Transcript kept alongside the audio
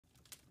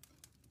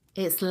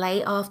It's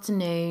late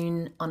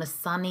afternoon on a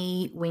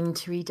sunny,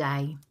 wintry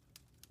day.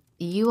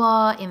 You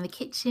are in the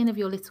kitchen of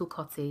your little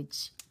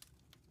cottage.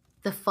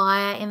 The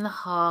fire in the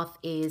hearth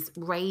is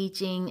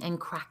raging and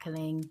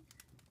crackling.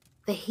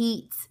 The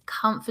heat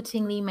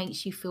comfortingly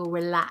makes you feel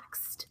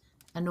relaxed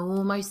and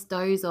almost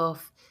doze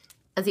off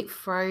as it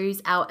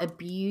throws out a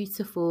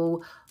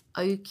beautiful,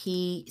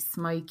 oaky,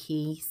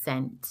 smoky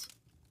scent.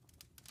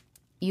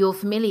 Your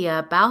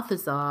familiar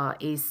Balthazar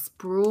is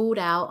sprawled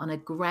out on a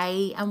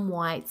grey and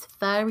white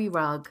furry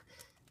rug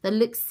that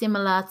looks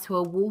similar to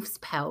a wolf's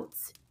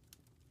pelt.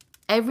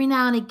 Every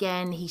now and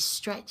again, he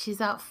stretches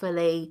out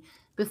fully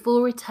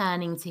before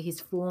returning to his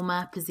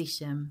former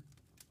position.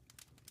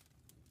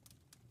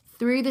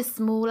 Through the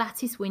small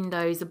lattice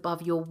windows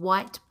above your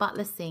white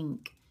butler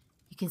sink,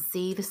 you can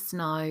see the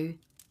snow,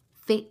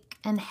 thick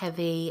and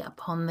heavy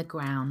upon the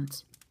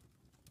ground.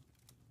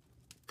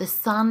 The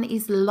sun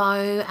is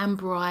low and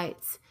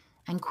bright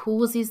and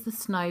causes the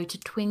snow to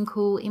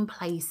twinkle in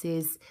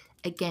places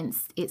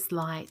against its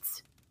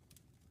light.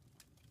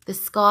 The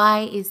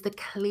sky is the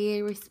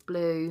clearest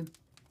blue,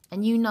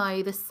 and you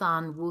know the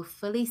sun will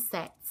fully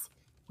set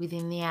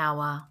within the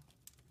hour.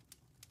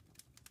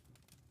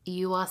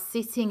 You are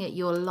sitting at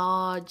your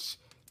large,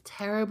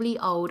 terribly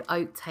old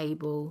oak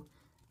table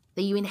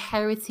that you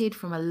inherited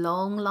from a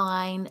long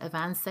line of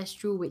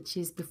ancestral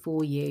witches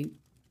before you.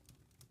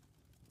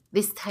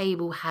 This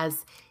table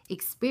has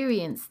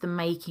experienced the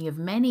making of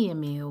many a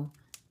meal,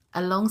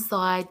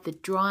 alongside the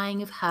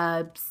drying of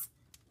herbs,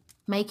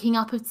 making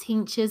up of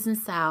tinctures and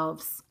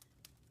salves,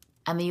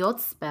 and the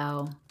odd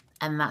spell,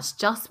 and that's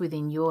just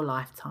within your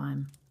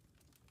lifetime.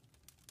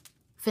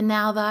 For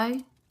now,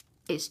 though,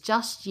 it's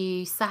just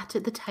you sat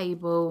at the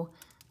table,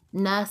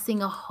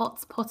 nursing a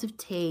hot pot of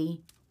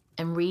tea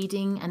and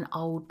reading an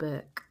old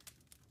book.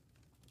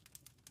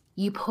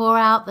 You pour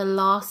out the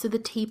last of the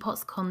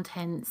teapot's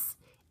contents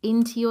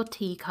into your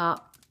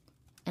teacup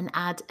and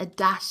add a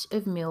dash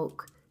of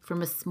milk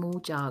from a small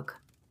jug.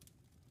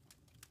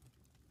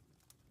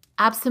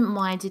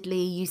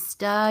 Absent-mindedly, you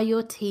stir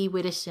your tea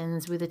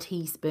widdershins with a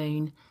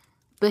teaspoon,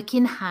 book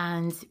in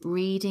hand,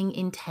 reading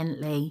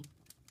intently.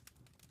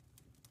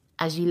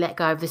 As you let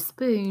go of the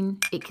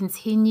spoon, it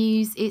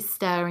continues its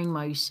stirring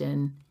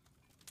motion,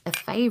 a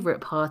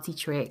favourite party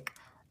trick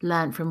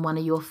learnt from one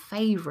of your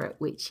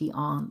favourite witchy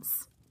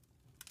aunts.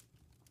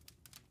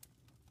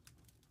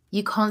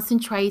 You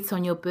concentrate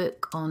on your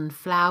book on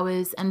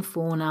flowers and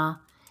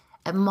fauna,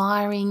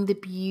 admiring the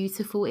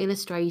beautiful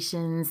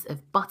illustrations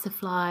of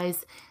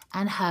butterflies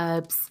and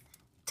herbs,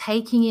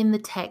 taking in the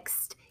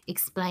text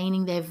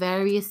explaining their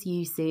various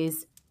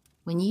uses,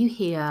 when you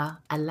hear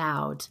a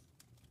loud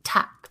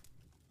tap,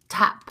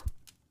 tap,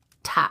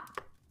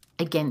 tap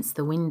against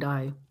the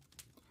window.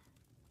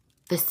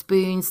 The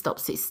spoon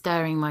stops its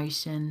stirring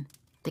motion.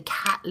 The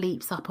cat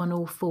leaps up on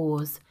all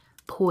fours,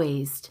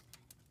 poised,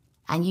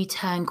 and you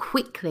turn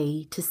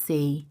quickly to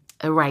see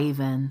a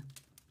raven.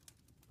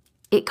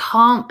 It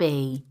can't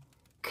be.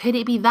 Could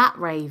it be that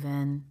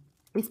raven?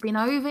 It's been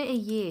over a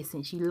year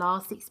since you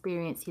last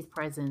experienced his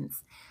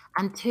presence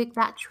and took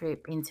that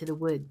trip into the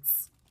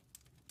woods.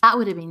 That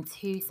would have been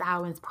 2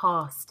 hours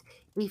past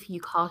if you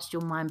cast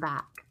your mind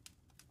back.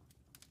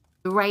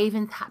 The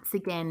raven taps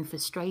again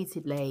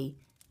frustratedly.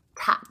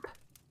 Tap,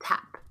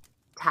 tap,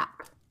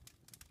 tap.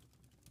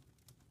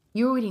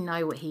 You already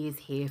know what he is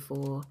here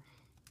for.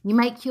 You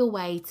make your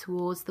way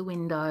towards the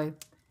window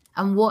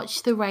and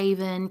watch the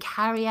raven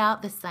carry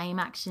out the same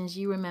actions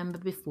you remember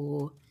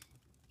before.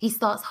 He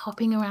starts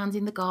hopping around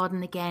in the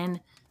garden again,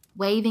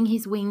 waving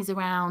his wings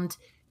around,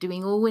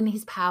 doing all in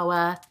his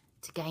power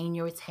to gain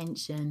your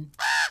attention,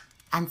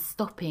 and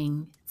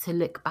stopping to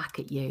look back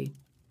at you.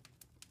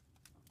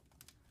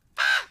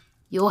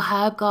 Your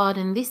herb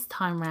garden this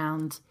time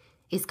round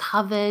is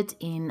covered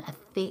in a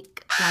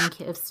thick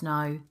blanket of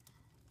snow.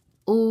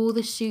 All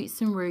the shoots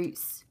and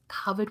roots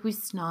covered with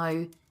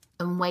snow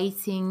and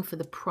waiting for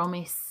the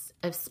promise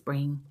of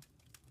spring.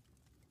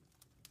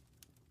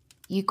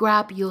 You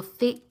grab your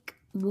thick,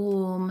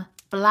 warm,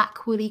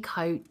 black woolly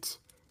coat,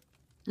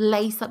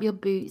 lace up your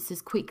boots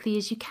as quickly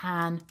as you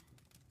can,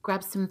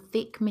 grab some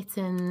thick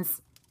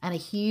mittens and a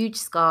huge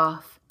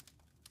scarf,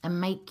 and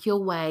make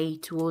your way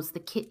towards the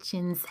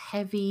kitchen's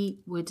heavy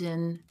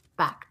wooden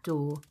back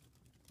door.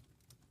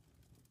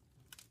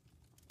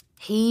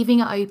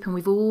 Heaving it open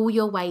with all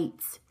your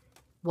weight,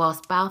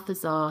 whilst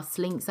Balthazar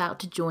slinks out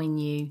to join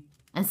you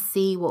and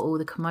see what all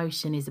the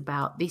commotion is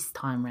about this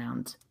time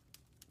round.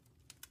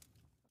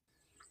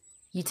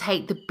 You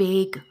take the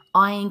big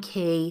iron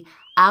key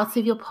out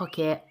of your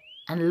pocket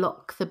and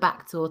lock the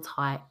back door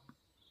tight.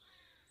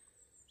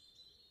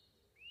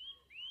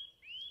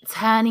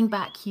 Turning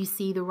back, you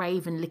see the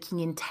raven looking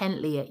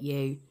intently at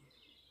you.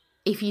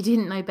 If you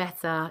didn't know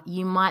better,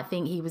 you might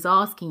think he was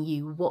asking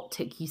you what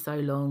took you so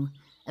long,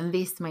 and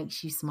this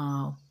makes you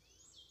smile.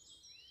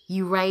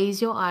 You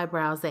raise your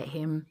eyebrows at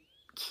him,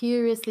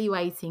 curiously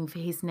waiting for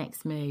his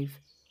next move.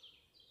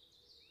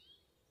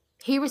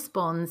 He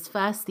responds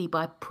firstly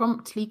by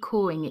promptly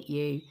cawing at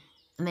you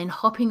and then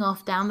hopping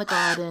off down the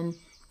garden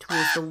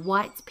towards the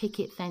white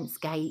picket fence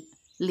gate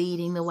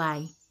leading the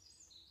way.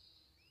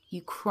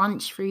 You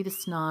crunch through the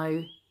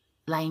snow,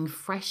 laying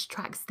fresh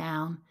tracks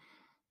down,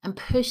 and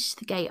push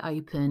the gate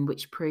open,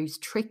 which proves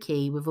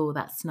tricky with all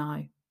that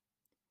snow.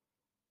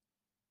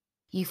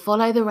 You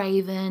follow the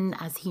raven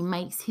as he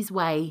makes his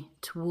way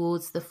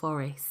towards the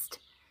forest.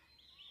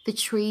 The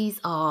trees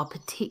are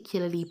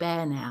particularly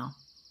bare now.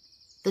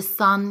 The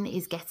sun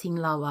is getting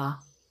lower.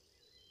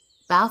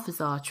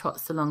 Balthazar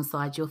trots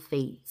alongside your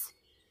feet,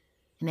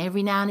 and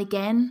every now and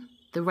again,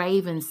 the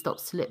raven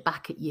stops to look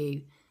back at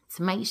you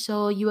to make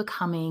sure you are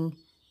coming,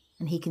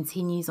 and he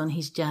continues on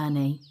his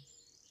journey.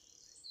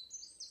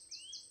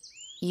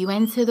 You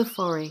enter the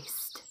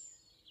forest.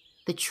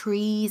 The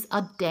trees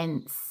are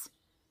dense,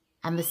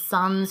 and the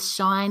sun's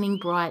shining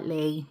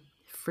brightly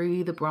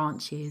through the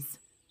branches.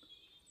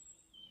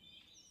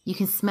 You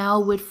can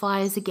smell wood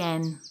fires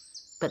again,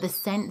 but the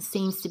scent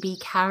seems to be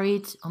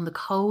carried on the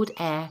cold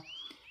air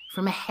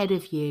from ahead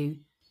of you,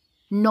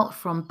 not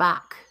from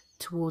back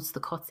towards the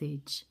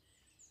cottage.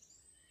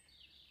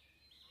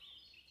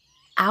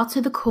 Out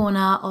of the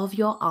corner of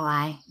your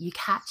eye, you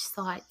catch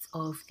sight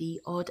of the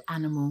odd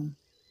animal.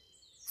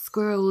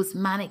 Squirrels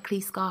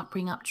manically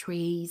scarpering up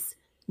trees,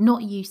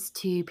 not used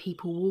to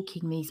people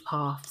walking these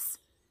paths.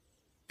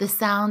 The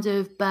sound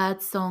of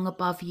bird song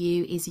above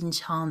you is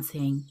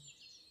enchanting.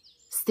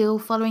 Still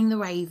following the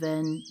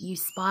raven, you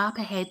spy up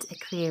ahead a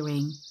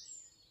clearing.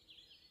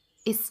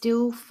 It's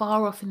still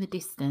far off in the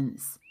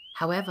distance.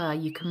 However,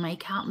 you can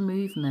make out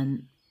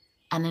movement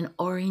and an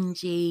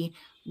orangey,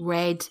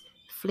 red,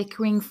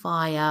 flickering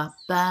fire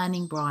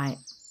burning bright.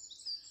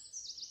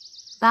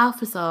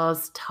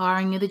 Balthazar's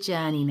tiring of the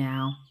journey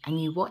now,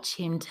 and you watch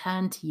him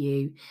turn to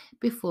you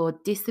before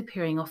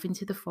disappearing off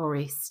into the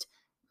forest,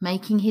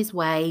 making his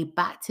way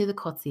back to the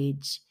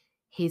cottage,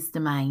 his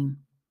domain.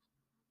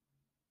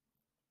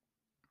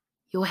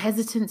 You're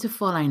hesitant to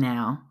follow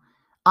now.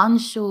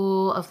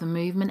 Unsure of the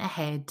movement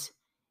ahead,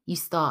 you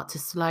start to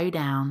slow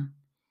down,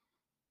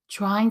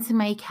 trying to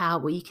make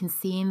out what you can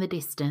see in the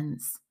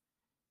distance.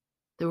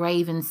 The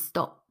raven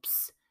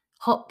stops,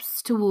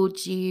 hops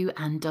towards you,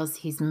 and does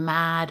his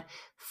mad,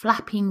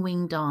 flapping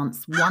wing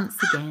dance once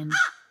again,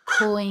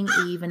 cawing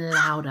even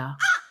louder.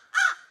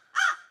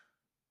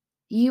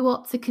 You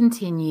opt to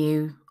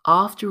continue.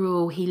 After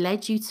all, he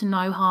led you to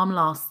no harm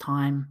last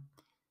time.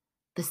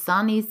 The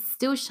sun is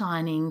still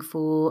shining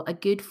for a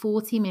good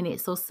 40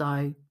 minutes or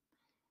so.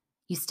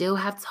 You still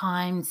have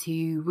time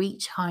to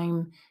reach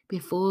home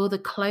before the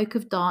cloak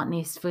of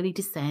darkness fully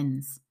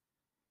descends.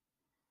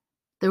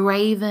 The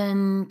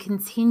raven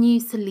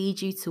continues to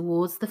lead you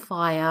towards the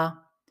fire.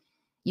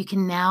 You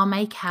can now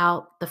make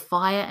out the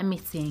fire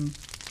emitting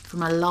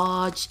from a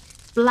large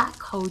black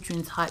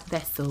cauldron type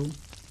vessel.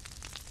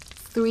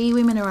 3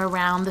 women are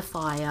around the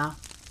fire,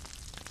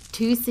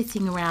 2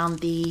 sitting around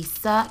the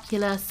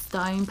circular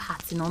stone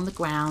pattern on the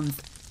ground.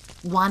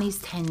 1 is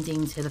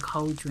tending to the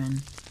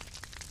cauldron.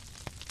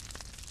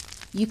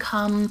 You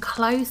come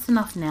close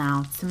enough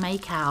now to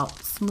make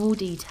out small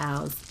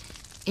details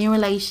in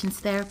relation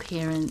to their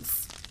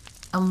appearance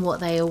and what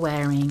they are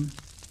wearing.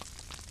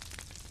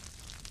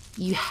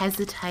 You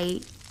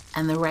hesitate,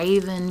 and the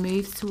raven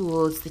moves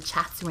towards the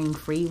chattering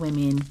 3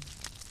 women.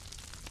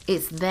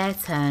 It's their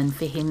turn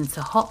for him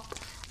to hop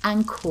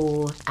and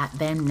caw at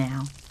them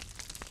now.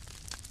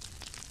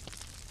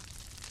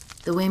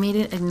 The women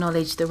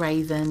acknowledge the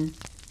raven.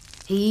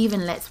 He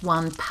even lets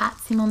one pat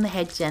him on the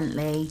head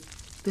gently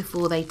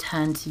before they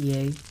turn to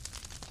you.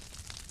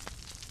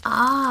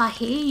 "Ah,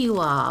 here you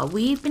are.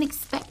 We've been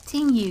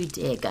expecting you,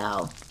 dear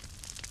girl,"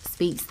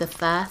 speaks the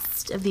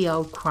first of the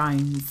old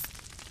crones,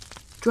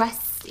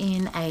 dressed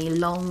in a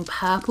long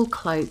purple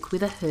cloak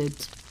with a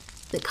hood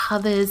that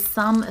covers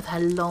some of her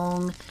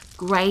long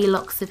grey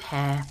locks of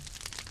hair.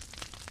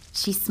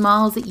 She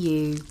smiles at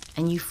you,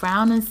 and you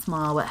frown and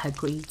smile at her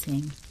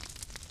greeting.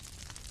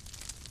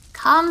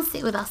 "Come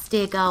sit with us,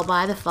 dear girl,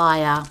 by the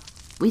fire.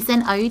 We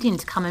sent Odin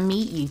to come and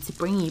meet you to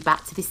bring you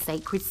back to this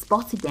sacred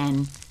spot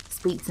again,"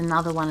 speaks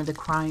another one of the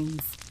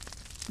crones,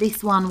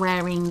 this one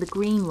wearing the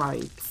green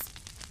robes.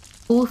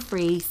 All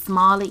 3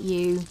 smile at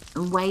you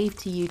and wave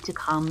to you to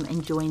come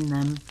and join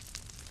them.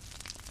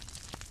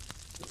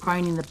 The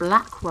crone in the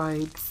black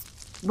robes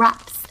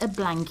wraps a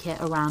blanket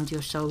around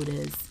your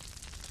shoulders,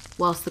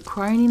 whilst the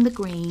crone in the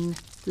green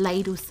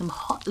ladles some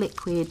hot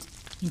liquid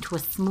into a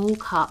small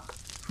cup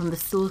from the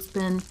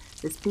saucepan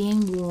that's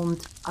being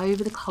warmed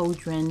over the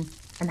cauldron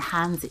and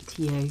hands it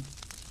to you.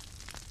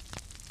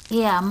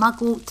 "Here,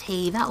 mugwort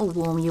tea, that'll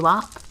warm you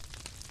up."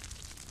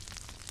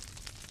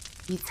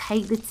 You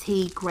take the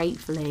tea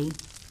gratefully.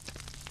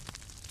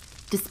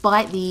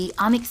 Despite the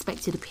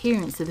unexpected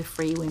appearance of the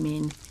 3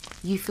 women,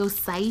 you feel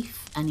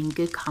safe and in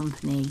good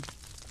company.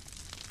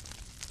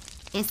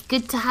 "It's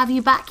good to have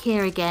you back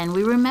here again.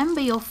 We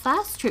remember your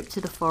first trip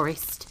to the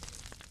forest."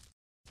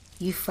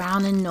 You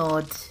frown and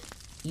nod.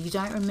 You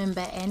don't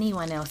remember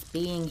anyone else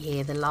being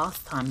here the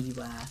last time you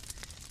were,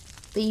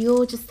 but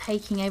you're just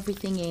taking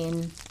everything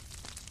in.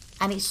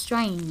 And it's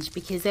strange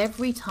because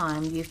every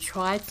time you've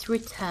tried to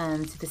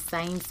return to the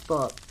same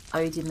spot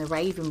Odin the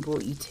Raven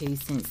brought you to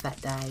since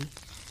that day,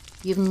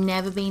 you've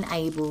never been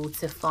able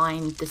to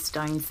find the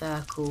stone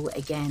circle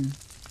again.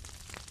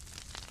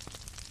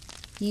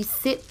 You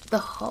sip the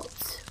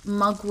hot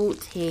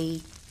mugwort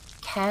tea,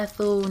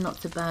 careful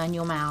not to burn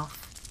your mouth.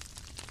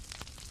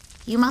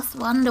 You must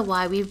wonder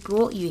why we've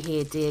brought you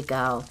here, dear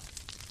girl.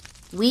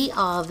 We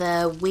are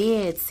the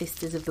Wyrd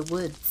Sisters of the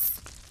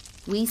Woods.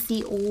 We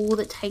see all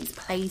that takes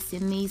place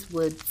in these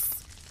woods.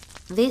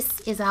 This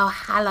is our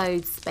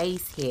hallowed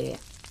space here.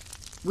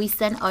 We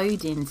sent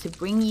Odin to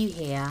bring you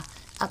here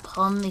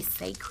upon this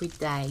sacred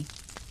day.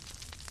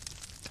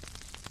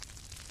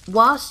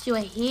 Whilst you are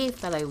here,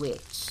 fellow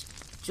witch,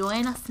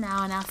 join us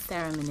now in our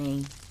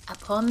ceremony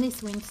upon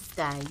this winter's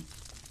day.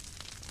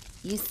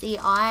 You see,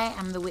 I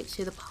am the witch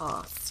of the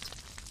past.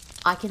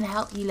 I can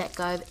help you let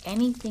go of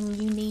anything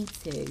you need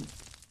to,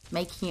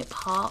 making it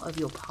part of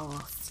your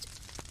past,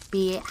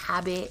 be it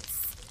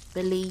habits,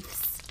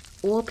 beliefs,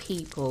 or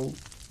people.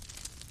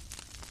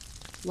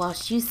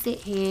 Whilst you sit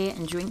here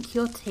and drink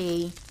your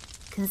tea,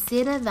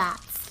 consider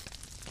that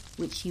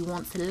which you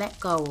want to let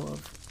go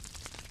of.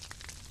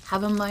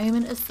 Have a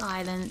moment of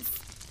silence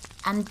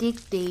and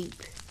dig deep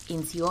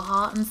into your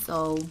heart and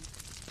soul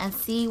and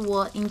see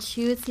what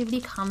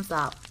intuitively comes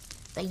up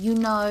that you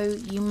know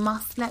you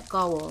must let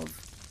go of.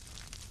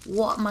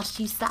 What must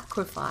you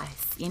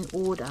sacrifice in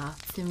order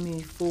to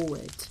move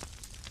forward?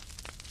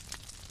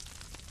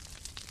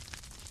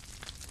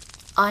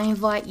 I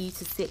invite you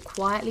to sit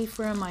quietly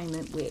for a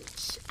moment,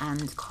 witch,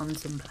 and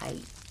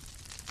contemplate.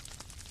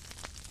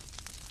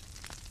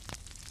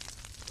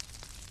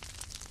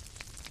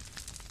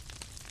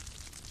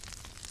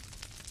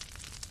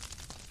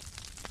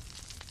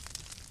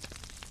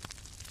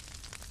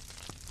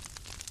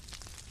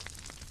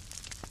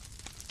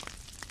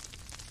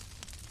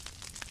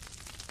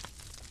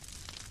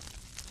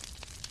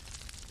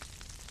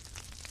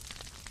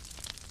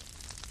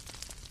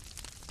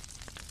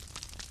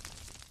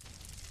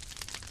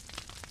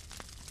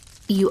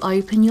 You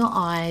open your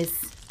eyes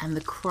and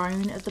the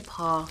crone of the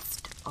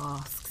past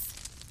asks,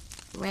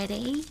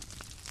 "Ready?"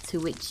 To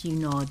which you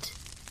nod.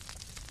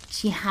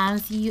 She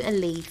hands you a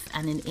leaf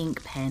and an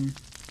ink pen.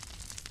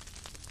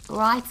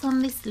 Write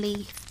on this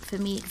leaf for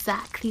me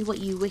exactly what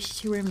you wish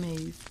to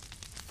remove.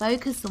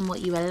 Focus on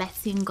what you are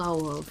letting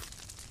go of.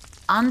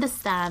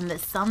 Understand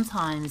that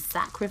sometimes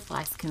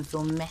sacrifice can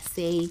feel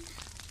messy,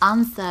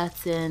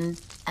 uncertain,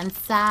 and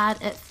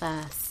sad at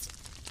first,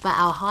 but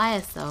our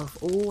higher self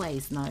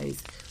always knows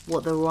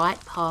what the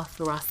right path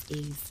for us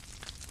is.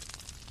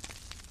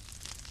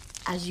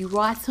 As you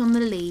write on the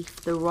leaf,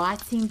 the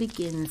writing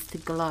begins to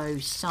glow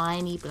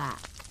shiny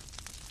black.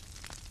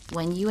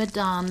 When you are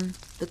done,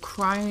 the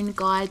crone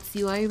guides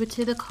you over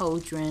to the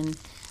cauldron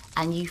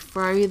and you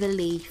throw the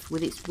leaf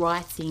with its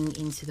writing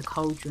into the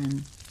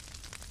cauldron.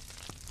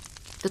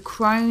 The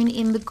crone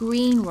in the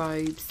green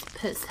robes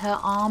puts her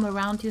arm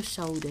around your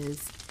shoulders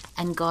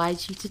and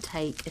guides you to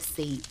take a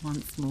seat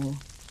once more.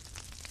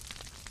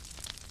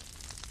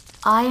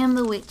 I am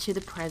the witch of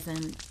the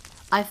present.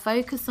 I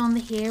focus on the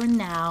here and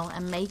now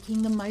and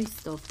making the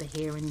most of the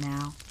here and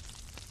now.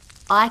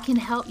 I can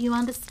help you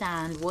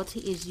understand what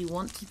it is you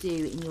want to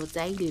do in your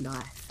daily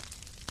life,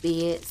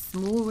 be it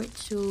small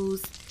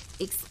rituals,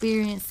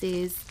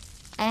 experiences,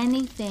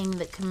 anything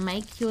that can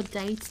make your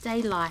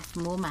day-to-day life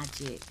more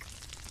magic.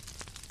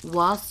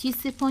 Whilst you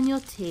sip on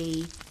your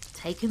tea,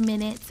 take a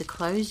minute to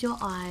close your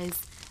eyes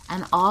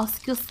and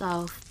ask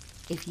yourself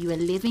if you are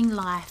living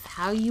life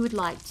how you would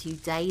like to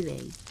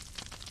daily.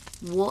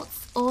 What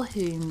or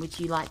whom would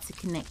you like to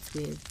connect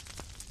with?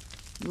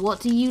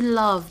 What do you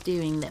love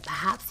doing that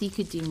perhaps you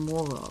could do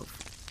more of?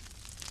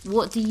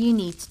 What do you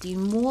need to do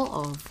more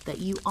of that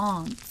you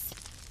aren't?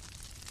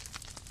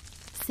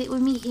 Sit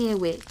with me here,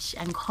 witch,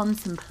 and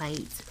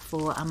contemplate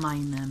for a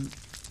moment.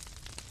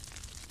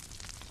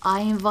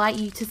 I invite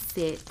you to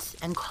sit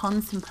and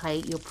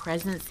contemplate your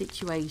present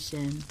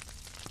situation.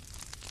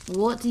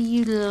 What do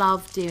you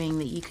love doing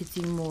that you could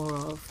do more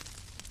of?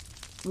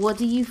 What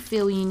do you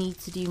feel you need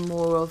to do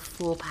more of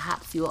for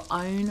perhaps your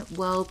own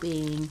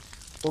well-being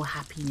or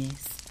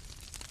happiness?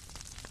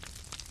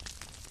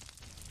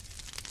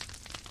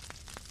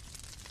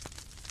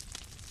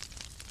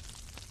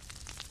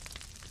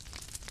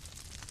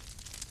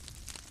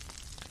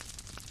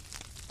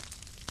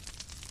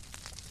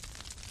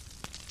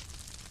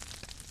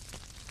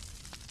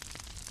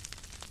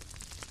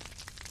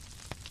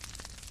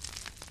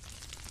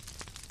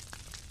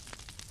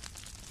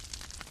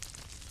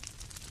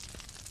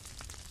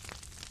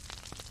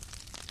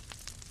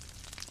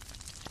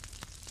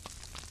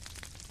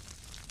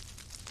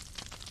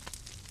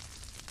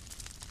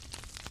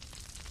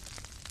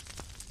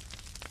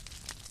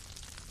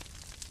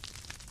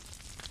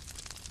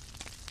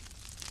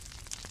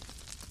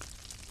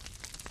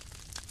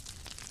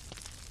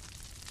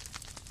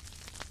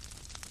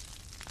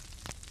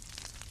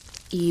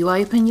 You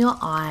open your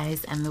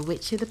eyes and the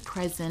witch of the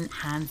present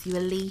hands you a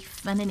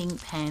leaf and an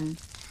ink pen,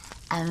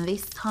 and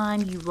this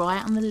time you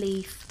write on the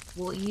leaf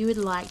what you would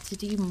like to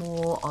do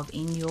more of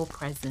in your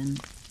present.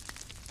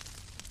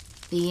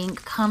 The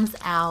ink comes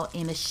out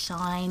in a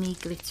shiny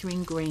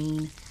glittering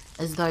green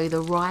as though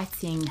the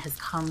writing has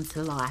come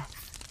to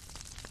life.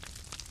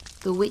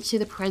 The Witch of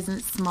the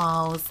Present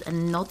smiles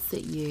and nods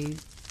at you,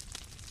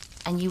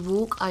 and you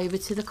walk over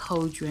to the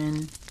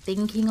cauldron,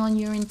 thinking on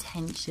your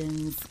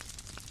intentions.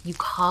 You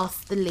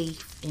cast the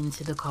leaf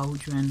into the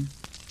cauldron.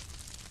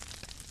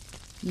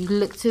 You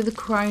look to the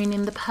crone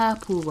in the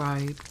purple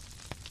robe.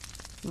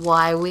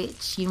 Why,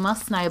 witch, you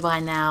must know by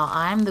now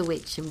I am the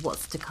witch of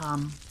what's to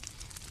come.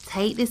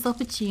 Take this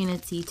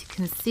opportunity to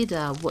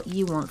consider what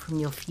you want from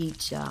your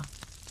future.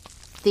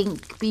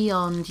 Think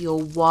beyond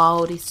your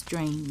wildest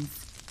dreams.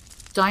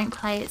 Don't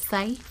play it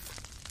safe.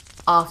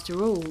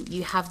 After all,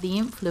 you have the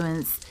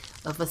influence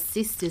of us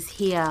sisters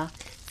here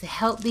to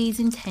help these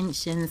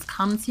intentions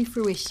come to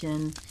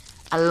fruition,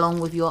 along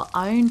with your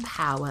own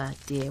power,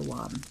 dear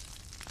one.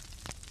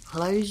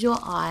 Close your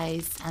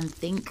eyes and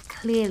think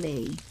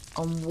clearly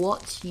on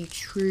what you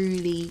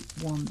truly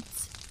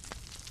want.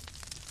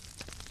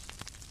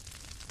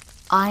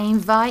 I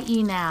invite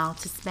you now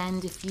to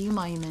spend a few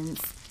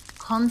moments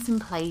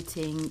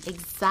contemplating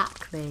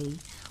exactly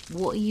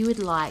what you would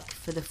like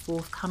for the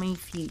forthcoming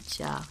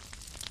future,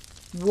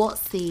 what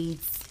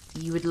seeds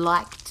you would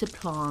like to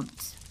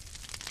plant.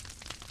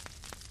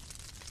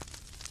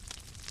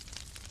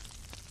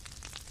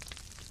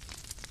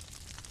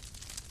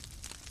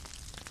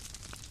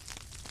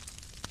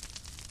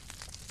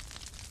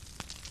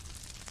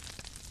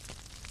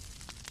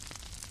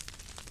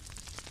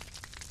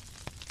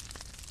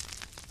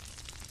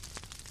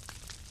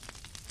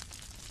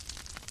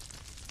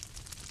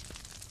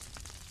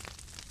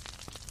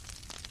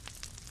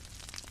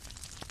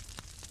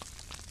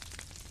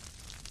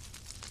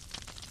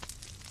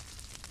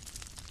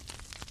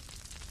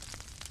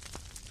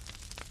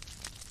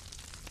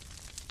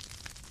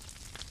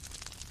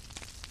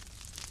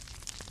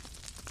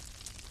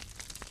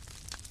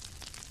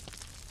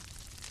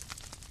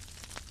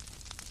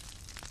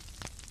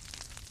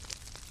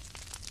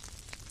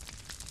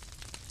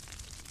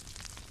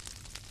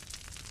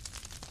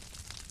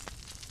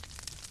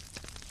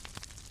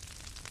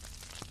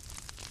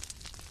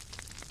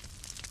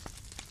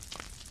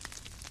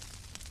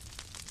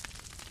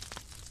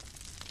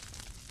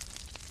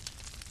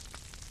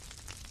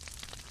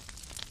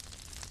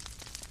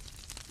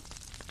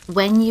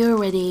 When you're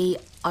ready,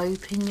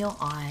 open your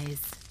eyes.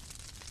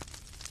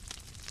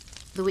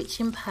 The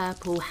Witch in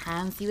Purple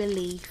hands you a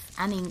leaf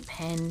and ink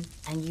pen,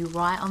 and you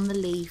write on the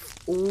leaf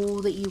all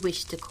that you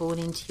wish to call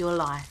into your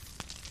life.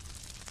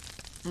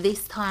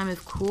 This time,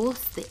 of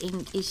course, the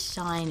ink is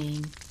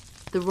shining.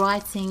 The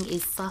writing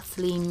is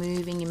subtly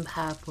moving in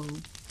purple.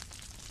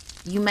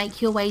 You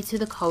make your way to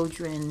the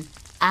cauldron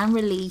and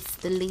release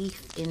the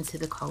leaf into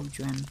the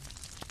cauldron.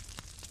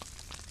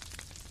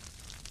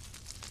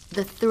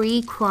 The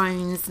three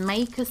crones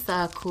make a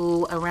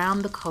circle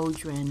around the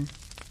cauldron,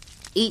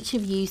 each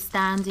of you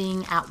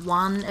standing at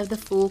one of the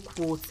four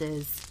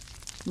quarters,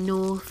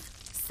 north,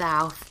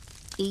 south,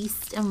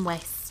 east and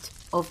west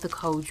of the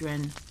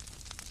cauldron.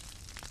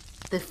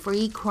 The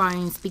three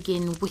crones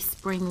begin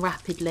whispering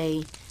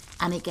rapidly,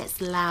 and it gets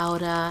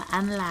louder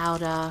and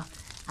louder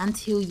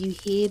until you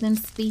hear them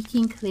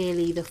speaking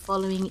clearly the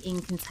following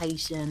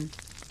incantation.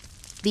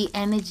 The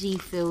energy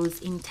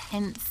feels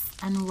intense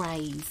and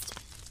raised,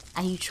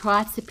 and you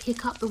try to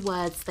pick up the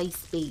words they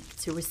speak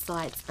to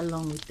recite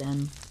along with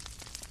them.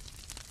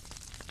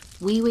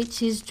 We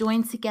witches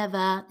join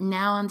together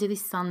now under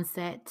this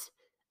sunset,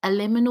 a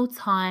liminal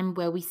time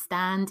where we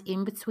stand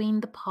in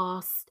between the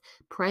past,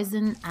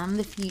 present and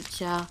the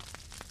future.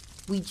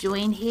 We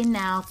join here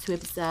now to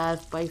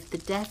observe both the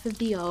death of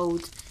the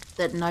old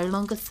that no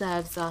longer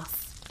serves us,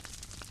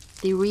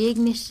 the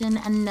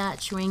reignition and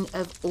nurturing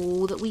of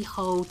all that we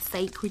hold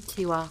sacred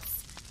to us,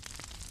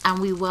 and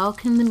we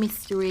welcome the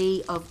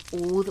mystery of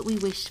all that we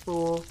wish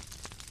for,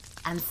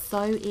 and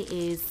so it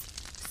is,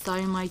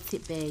 so might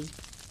it be.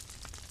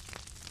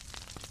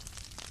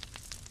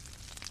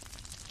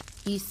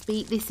 You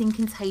speak this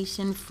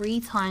incantation 3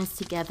 times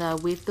together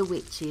with the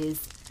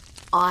witches,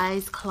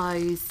 eyes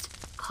closed,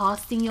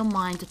 casting your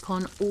mind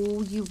upon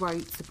all you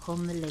wrote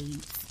upon the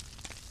leaves.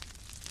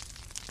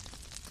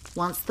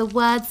 Once the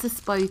words are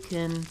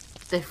spoken,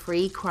 the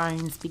 3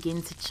 crones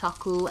begin to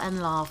chuckle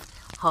and laugh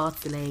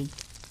heartily.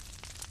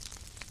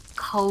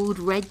 Cold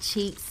red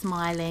cheeks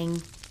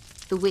smiling,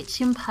 the Witch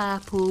in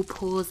Purple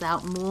pours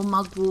out more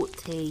mugwort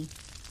tea.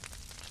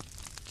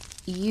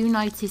 You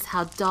notice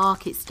how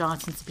dark it's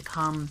starting to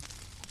become,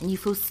 and you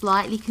feel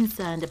slightly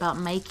concerned about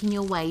making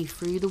your way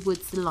through the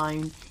woods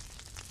alone.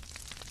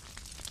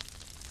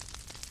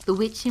 The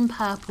Witch in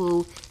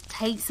Purple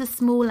takes a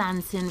small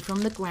lantern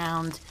from the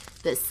ground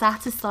that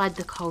sat aside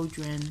the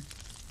cauldron.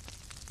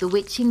 The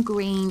Witch in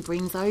Green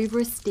brings over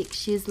a stick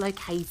she has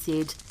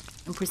located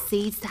and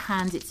proceeds to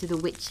hand it to the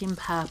Witch in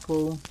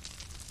Purple.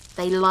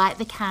 They light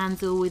the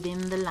candle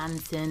within the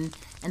lantern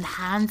and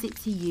hand it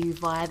to you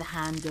via the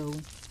handle.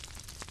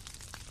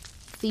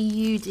 For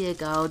you, dear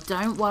girl,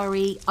 don't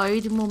worry,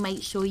 Odin will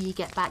make sure you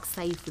get back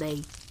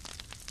safely.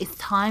 It's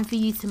time for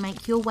you to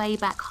make your way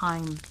back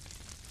home.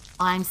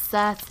 I'm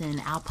certain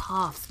our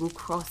paths will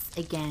cross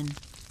again.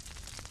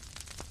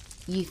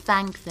 You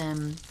thank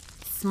them.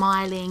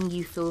 Smiling,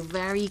 you feel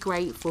very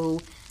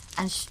grateful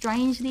and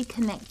strangely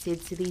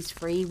connected to these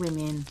three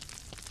women.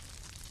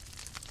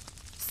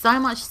 So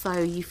much so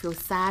you feel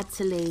sad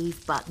to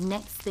leave, but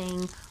next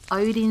thing,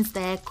 Odin's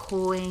there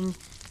cawing,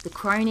 the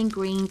crone in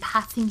green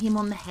patting him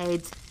on the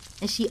head,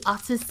 and she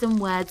utters some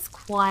words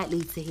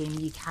quietly to him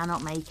you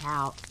cannot make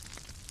out.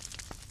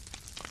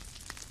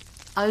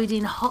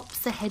 Odin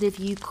hops ahead of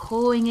you,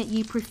 cawing at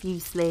you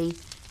profusely.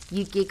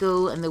 You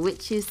giggle and the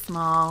witches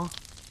smile.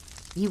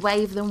 You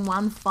wave them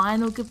one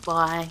final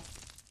goodbye,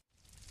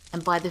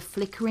 and by the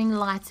flickering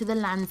light of the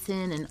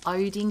lantern and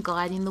Odin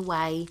guiding the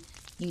way,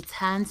 you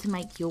turn to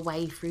make your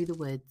way through the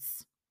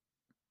woods.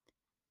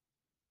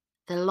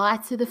 The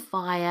light of the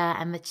fire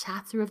and the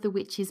chatter of the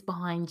witches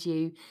behind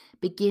you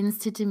begins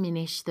to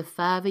diminish the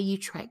further you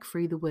trek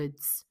through the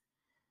woods.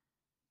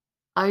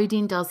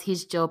 Odin does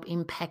his job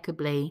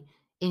impeccably,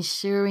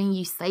 ensuring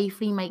you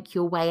safely make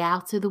your way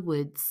out of the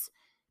woods,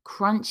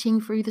 crunching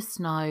through the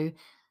snow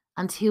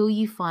until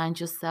you find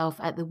yourself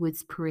at the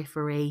wood's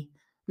periphery.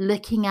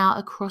 Looking out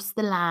across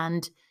the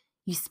land,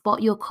 you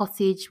spot your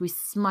cottage with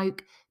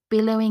smoke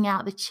billowing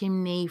out the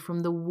chimney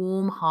from the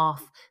warm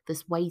hearth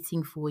that's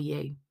waiting for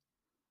you.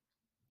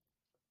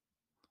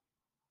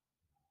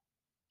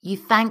 You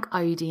thank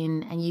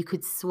Odin, and you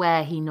could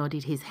swear he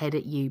nodded his head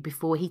at you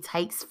before he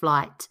takes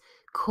flight,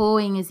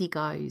 cawing as he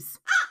goes.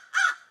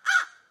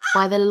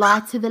 By the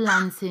light of the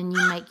lantern,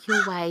 you make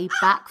your way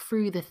back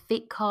through the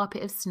thick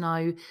carpet of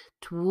snow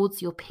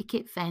towards your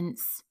picket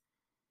fence,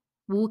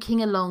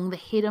 walking along the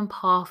hidden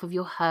path of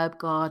your herb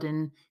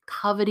garden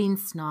covered in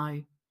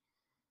snow.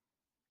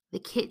 The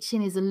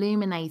kitchen is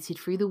illuminated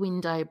through the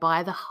window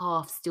by the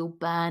hearth still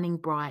burning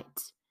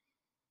bright.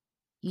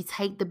 You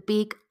take the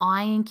big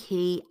iron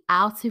key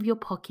out of your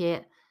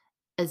pocket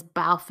as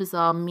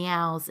Balthazar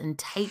meows and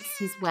takes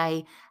his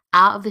way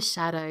out of the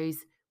shadows,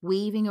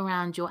 weaving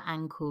around your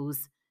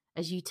ankles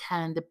as you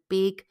turn the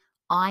big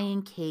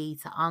iron key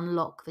to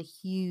unlock the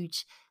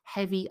huge,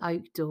 heavy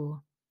oak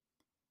door.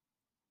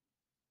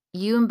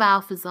 You and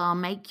Balthazar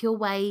make your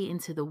way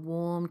into the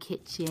warm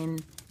kitchen.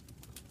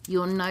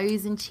 Your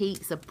nose and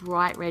cheeks are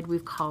bright red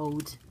with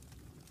cold.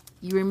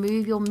 You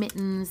remove your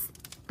mittens,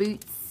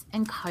 boots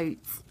and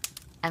coats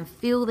and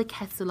fill the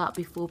kettle up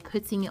before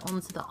putting it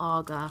onto the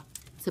Aga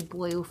to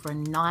boil for a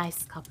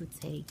nice cup of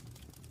tea.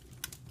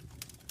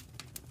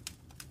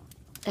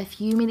 A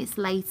few minutes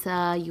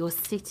later, you're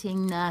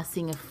sitting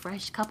nursing a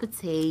fresh cup of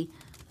tea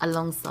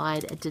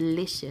alongside a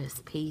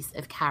delicious piece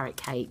of carrot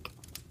cake.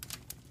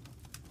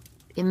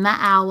 In that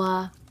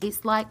hour,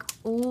 it's like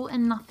all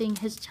and nothing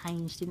has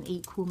changed in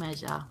equal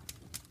measure.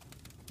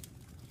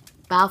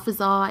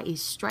 Balthazar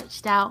is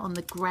stretched out on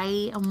the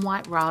grey and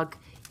white rug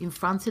in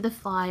front of the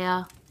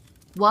fire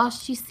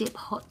whilst you sip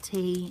hot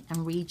tea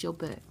and read your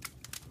book.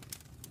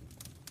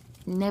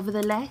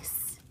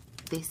 Nevertheless,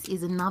 this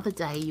is another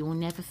day you'll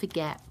never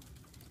forget.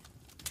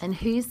 And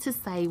who's to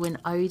say when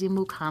Odin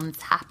will come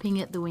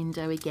tapping at the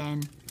window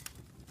again,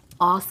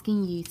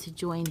 asking you to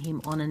join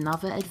him on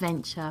another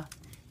adventure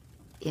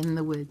in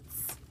the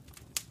woods.